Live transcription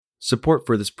Support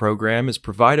for this program is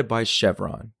provided by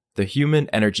Chevron, the human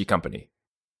energy company.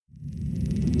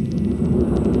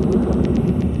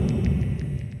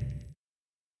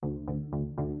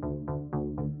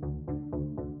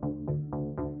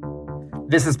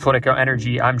 This is Politico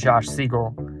Energy. I'm Josh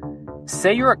Siegel.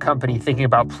 Say you're a company thinking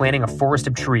about planting a forest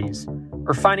of trees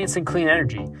or financing clean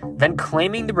energy, then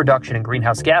claiming the reduction in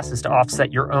greenhouse gases to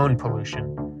offset your own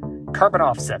pollution. Carbon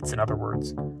offsets, in other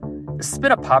words. This has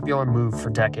been a popular move for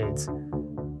decades.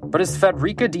 But as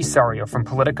Federica Sario from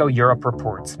Politico Europe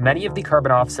reports, many of the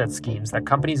carbon offset schemes that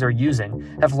companies are using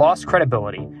have lost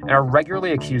credibility and are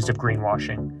regularly accused of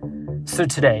greenwashing. So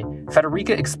today,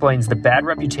 Federica explains the bad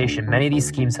reputation many of these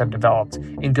schemes have developed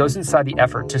and goes inside the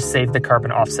effort to save the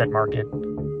carbon offset market.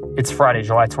 It's Friday,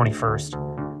 July 21st.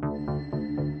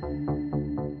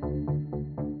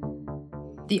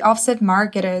 The offset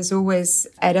market is always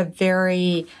at a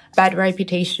very bad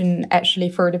reputation, actually,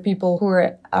 for the people who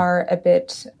are a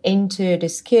bit into the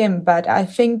scheme. But I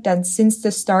think that since the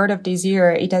start of this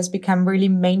year, it has become really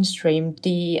mainstream.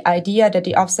 The idea that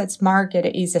the offsets market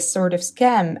is a sort of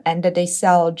scam and that they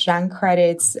sell junk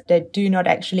credits that do not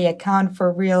actually account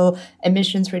for real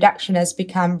emissions reduction has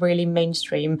become really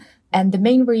mainstream. And the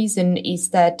main reason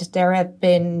is that there have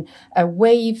been a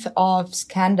wave of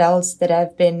scandals that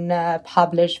have been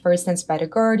published, for instance, by The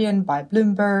Guardian, by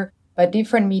Bloomberg, by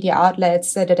different media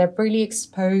outlets that have really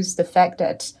exposed the fact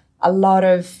that a lot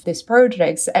of these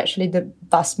projects, actually the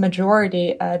vast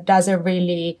majority, doesn't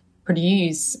really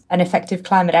produce an effective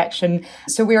climate action.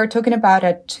 So we are talking about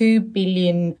a 2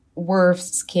 billion worth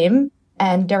scheme.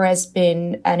 And there has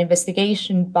been an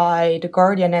investigation by The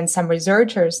Guardian and some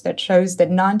researchers that shows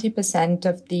that 90%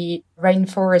 of the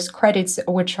rainforest credits,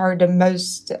 which are the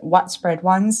most widespread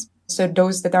ones, so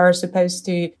those that are supposed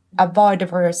to avoid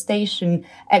deforestation,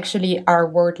 actually are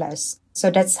worthless. So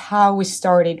that's how we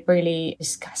started really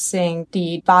discussing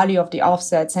the value of the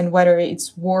offsets and whether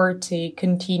it's worth to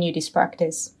continue this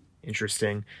practice.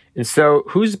 Interesting. And so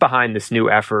who's behind this new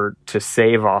effort to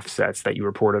save offsets that you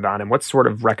reported on, and what sort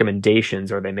of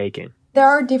recommendations are they making? There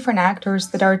are different actors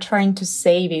that are trying to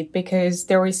save it because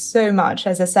there is so much,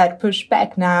 as I said,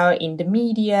 pushback now in the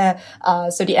media.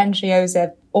 So the NGOs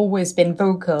have always been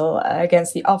vocal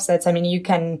against the offsets. I mean, you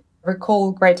can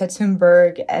recall Greta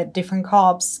Thunberg at different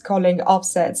COPs calling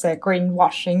offsets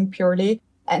greenwashing purely.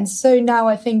 And so now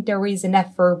I think there is an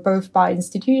effort both by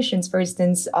institutions, for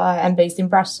instance, and based in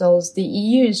Brussels. The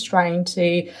EU is trying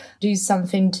to do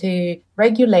something to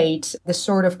regulate the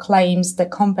sort of claims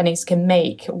that companies can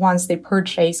make once they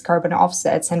purchase carbon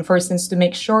offsets. And for instance, to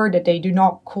make sure that they do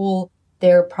not call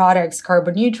their products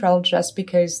carbon neutral just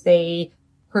because they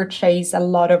purchase a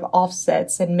lot of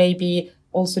offsets and maybe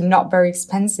also not very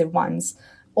expensive ones.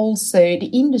 Also, the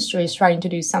industry is trying to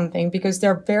do something because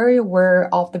they're very aware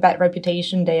of the bad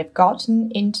reputation they have gotten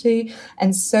into.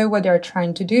 And so what they're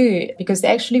trying to do, because they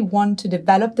actually want to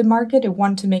develop the market, they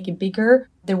want to make it bigger,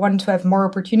 they want to have more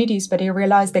opportunities, but they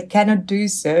realize they cannot do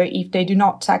so if they do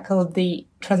not tackle the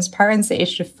transparency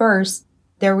issue first.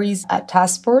 There is a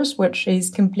task force which is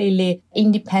completely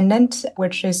independent,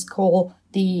 which is called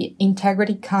the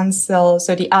Integrity Council,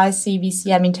 so the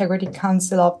ICVCM Integrity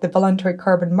Council of the Voluntary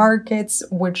Carbon Markets,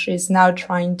 which is now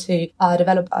trying to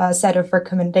develop a set of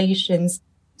recommendations.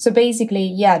 So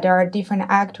basically, there are different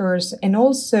actors and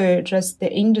also just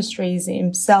the industries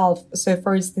themselves. So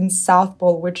for instance, South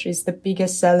Pole, which is the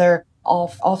biggest seller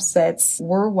of offsets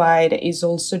worldwide, is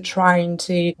also trying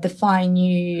to define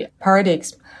new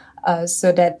paradigms.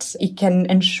 So that it can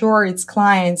ensure its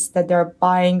clients that they're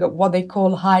buying what they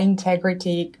call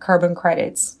high-integrity carbon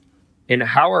credits. And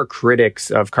how are critics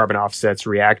of carbon offsets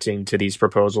reacting to these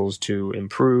proposals to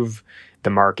improve the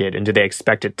market, and do they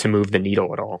expect it to move the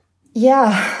needle at all?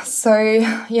 Yeah, so,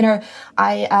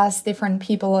 I asked different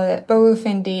people, both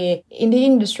in the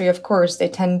industry, of course, they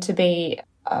tend to be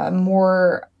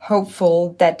more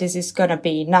hopeful that this is going to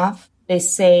be enough. They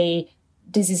say,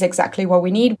 this is exactly what we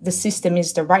need. The system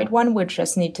is the right one. We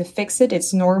just need to fix it.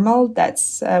 It's normal.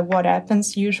 That's what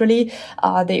happens usually.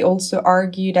 They also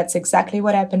argue that's exactly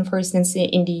what happened, for instance,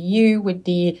 in the EU with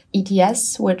the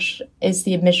ETS, which is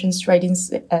the emissions trading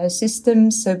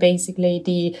system. So basically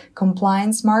the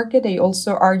compliance market. They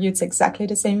also argue it's exactly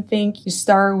the same thing. You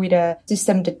start with a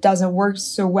system that doesn't work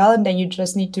so well, and then you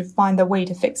just need to find a way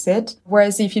to fix it.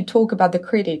 Whereas if you talk about the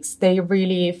critics, they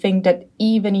really think that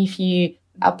even if you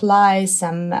apply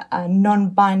some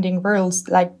non-binding rules,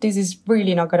 like this is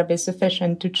really not going to be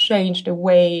sufficient to change the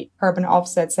way carbon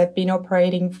offsets have been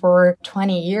operating for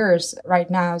 20 years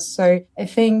right now. So I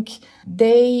think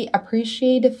they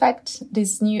appreciate the fact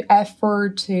this new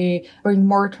effort to bring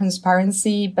more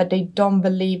transparency, but they don't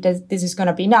believe that this is going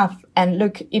to be enough. And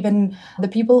look, even the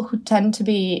people who tend to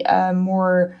be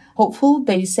more hopeful,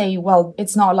 they say, well,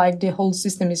 it's not like the whole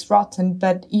system is rotten,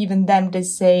 but even then they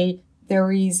say,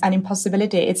 there is an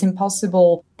impossibility. It's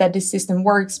impossible that this system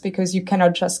works because you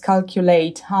cannot just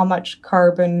calculate how much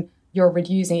carbon you're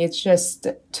reducing. It's just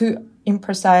too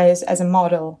imprecise as a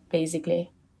model,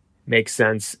 basically. Makes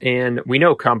sense. And we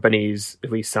know companies,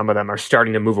 at least some of them, are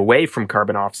starting to move away from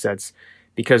carbon offsets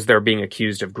because they're being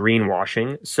accused of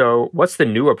greenwashing. So what's the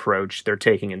new approach they're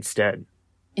taking instead?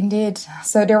 Indeed.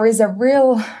 So there is a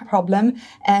real problem.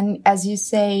 And as you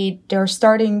say, they're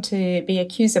starting to be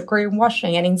accused of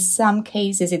greenwashing. And in some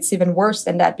cases, it's even worse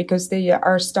than that because they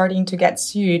are starting to get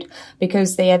sued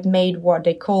because they have made what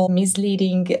they call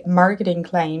misleading marketing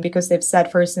claim, because they've said,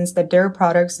 for instance, that their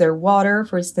products, their water,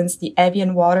 for instance, the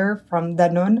Evian water from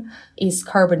Danone is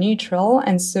carbon neutral.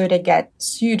 And so they get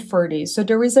sued for this. So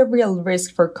there is a real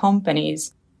risk for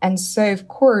companies. And so, of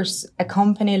course, a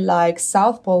company like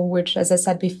South Pole, which, as I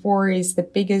said before, is the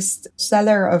biggest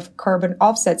seller of carbon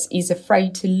offsets, is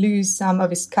afraid to lose some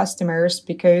of its customers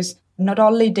because not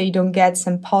only they don't get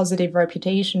some positive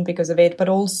reputation because of it, but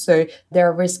also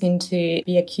they're risking to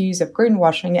be accused of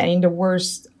greenwashing and in the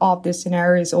worst of the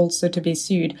scenarios also to be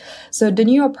sued. So the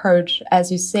new approach,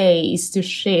 as you say, is to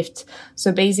shift.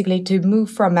 So basically to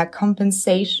move from a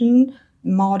compensation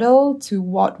model to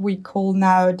what we call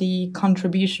now the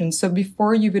contribution. So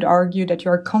before you would argue that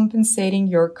you're compensating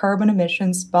your carbon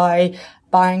emissions by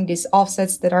buying these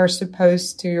offsets that are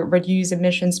supposed to reduce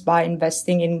emissions by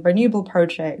investing in renewable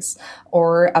projects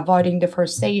or avoiding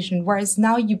deforestation. Whereas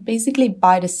now you basically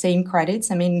buy the same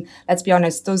credits. I mean, let's be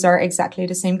honest, those are exactly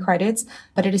the same credits.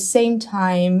 But at the same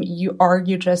time, you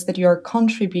argue just that you're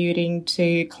contributing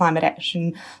to climate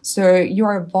action. So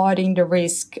you're avoiding the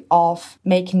risk of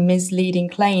making misleading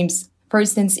claims. For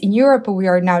instance, in Europe, we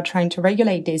are now trying to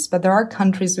regulate this, but there are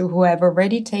countries who have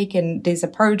already taken this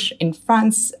approach. In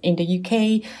France, in the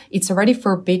UK, it's already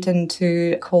forbidden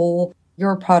to call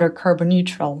your product carbon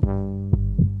neutral.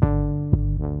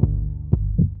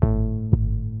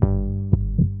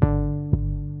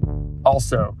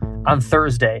 Also, on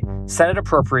Thursday, Senate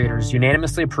appropriators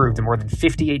unanimously approved a more than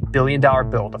 $58 billion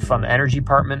bill to fund the Energy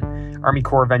Department, Army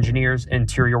Corps of Engineers, and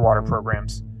interior water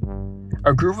programs.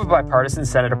 A group of bipartisan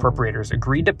Senate appropriators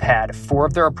agreed to pad 4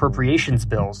 of their appropriations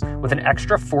bills with an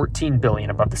extra $14 billion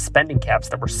above the spending caps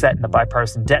that were set in the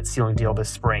bipartisan debt ceiling deal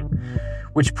this spring,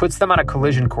 which puts them on a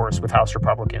collision course with House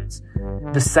Republicans.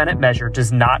 The Senate measure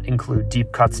does not include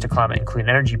deep cuts to climate and clean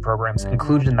energy programs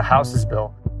included in the House's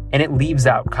bill, and it leaves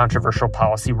out controversial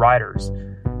policy riders.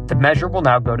 The measure will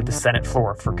now go to the Senate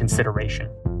floor for consideration.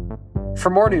 For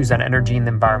more news on energy and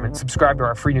the environment, subscribe to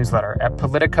our free newsletter at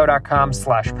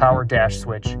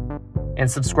politico.com/power-switch and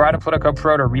subscribe to Politico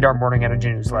Pro to read our morning energy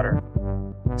newsletter.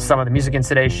 Some of the music in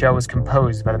today's show is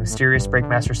composed by the mysterious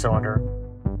Breakmaster Cylinder.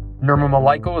 Norma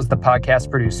Malaiko is the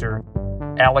podcast producer.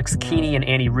 Alex Keeney and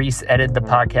Annie Reese edited the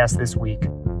podcast this week.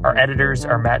 Our editors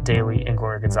are Matt Daly and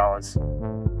Gloria Gonzalez.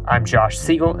 I'm Josh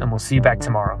Siegel, and we'll see you back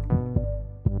tomorrow.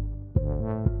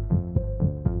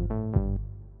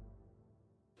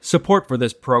 Support for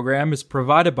this program is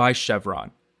provided by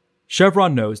Chevron.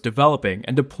 Chevron knows developing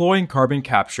and deploying carbon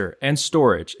capture and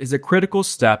storage is a critical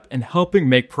step in helping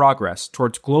make progress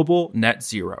towards global net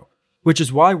zero, which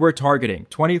is why we're targeting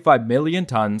 25 million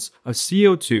tons of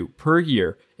CO2 per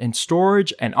year in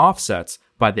storage and offsets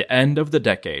by the end of the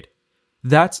decade.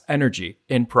 That's energy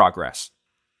in progress.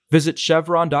 Visit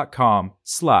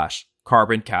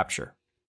chevron.com/carbon capture.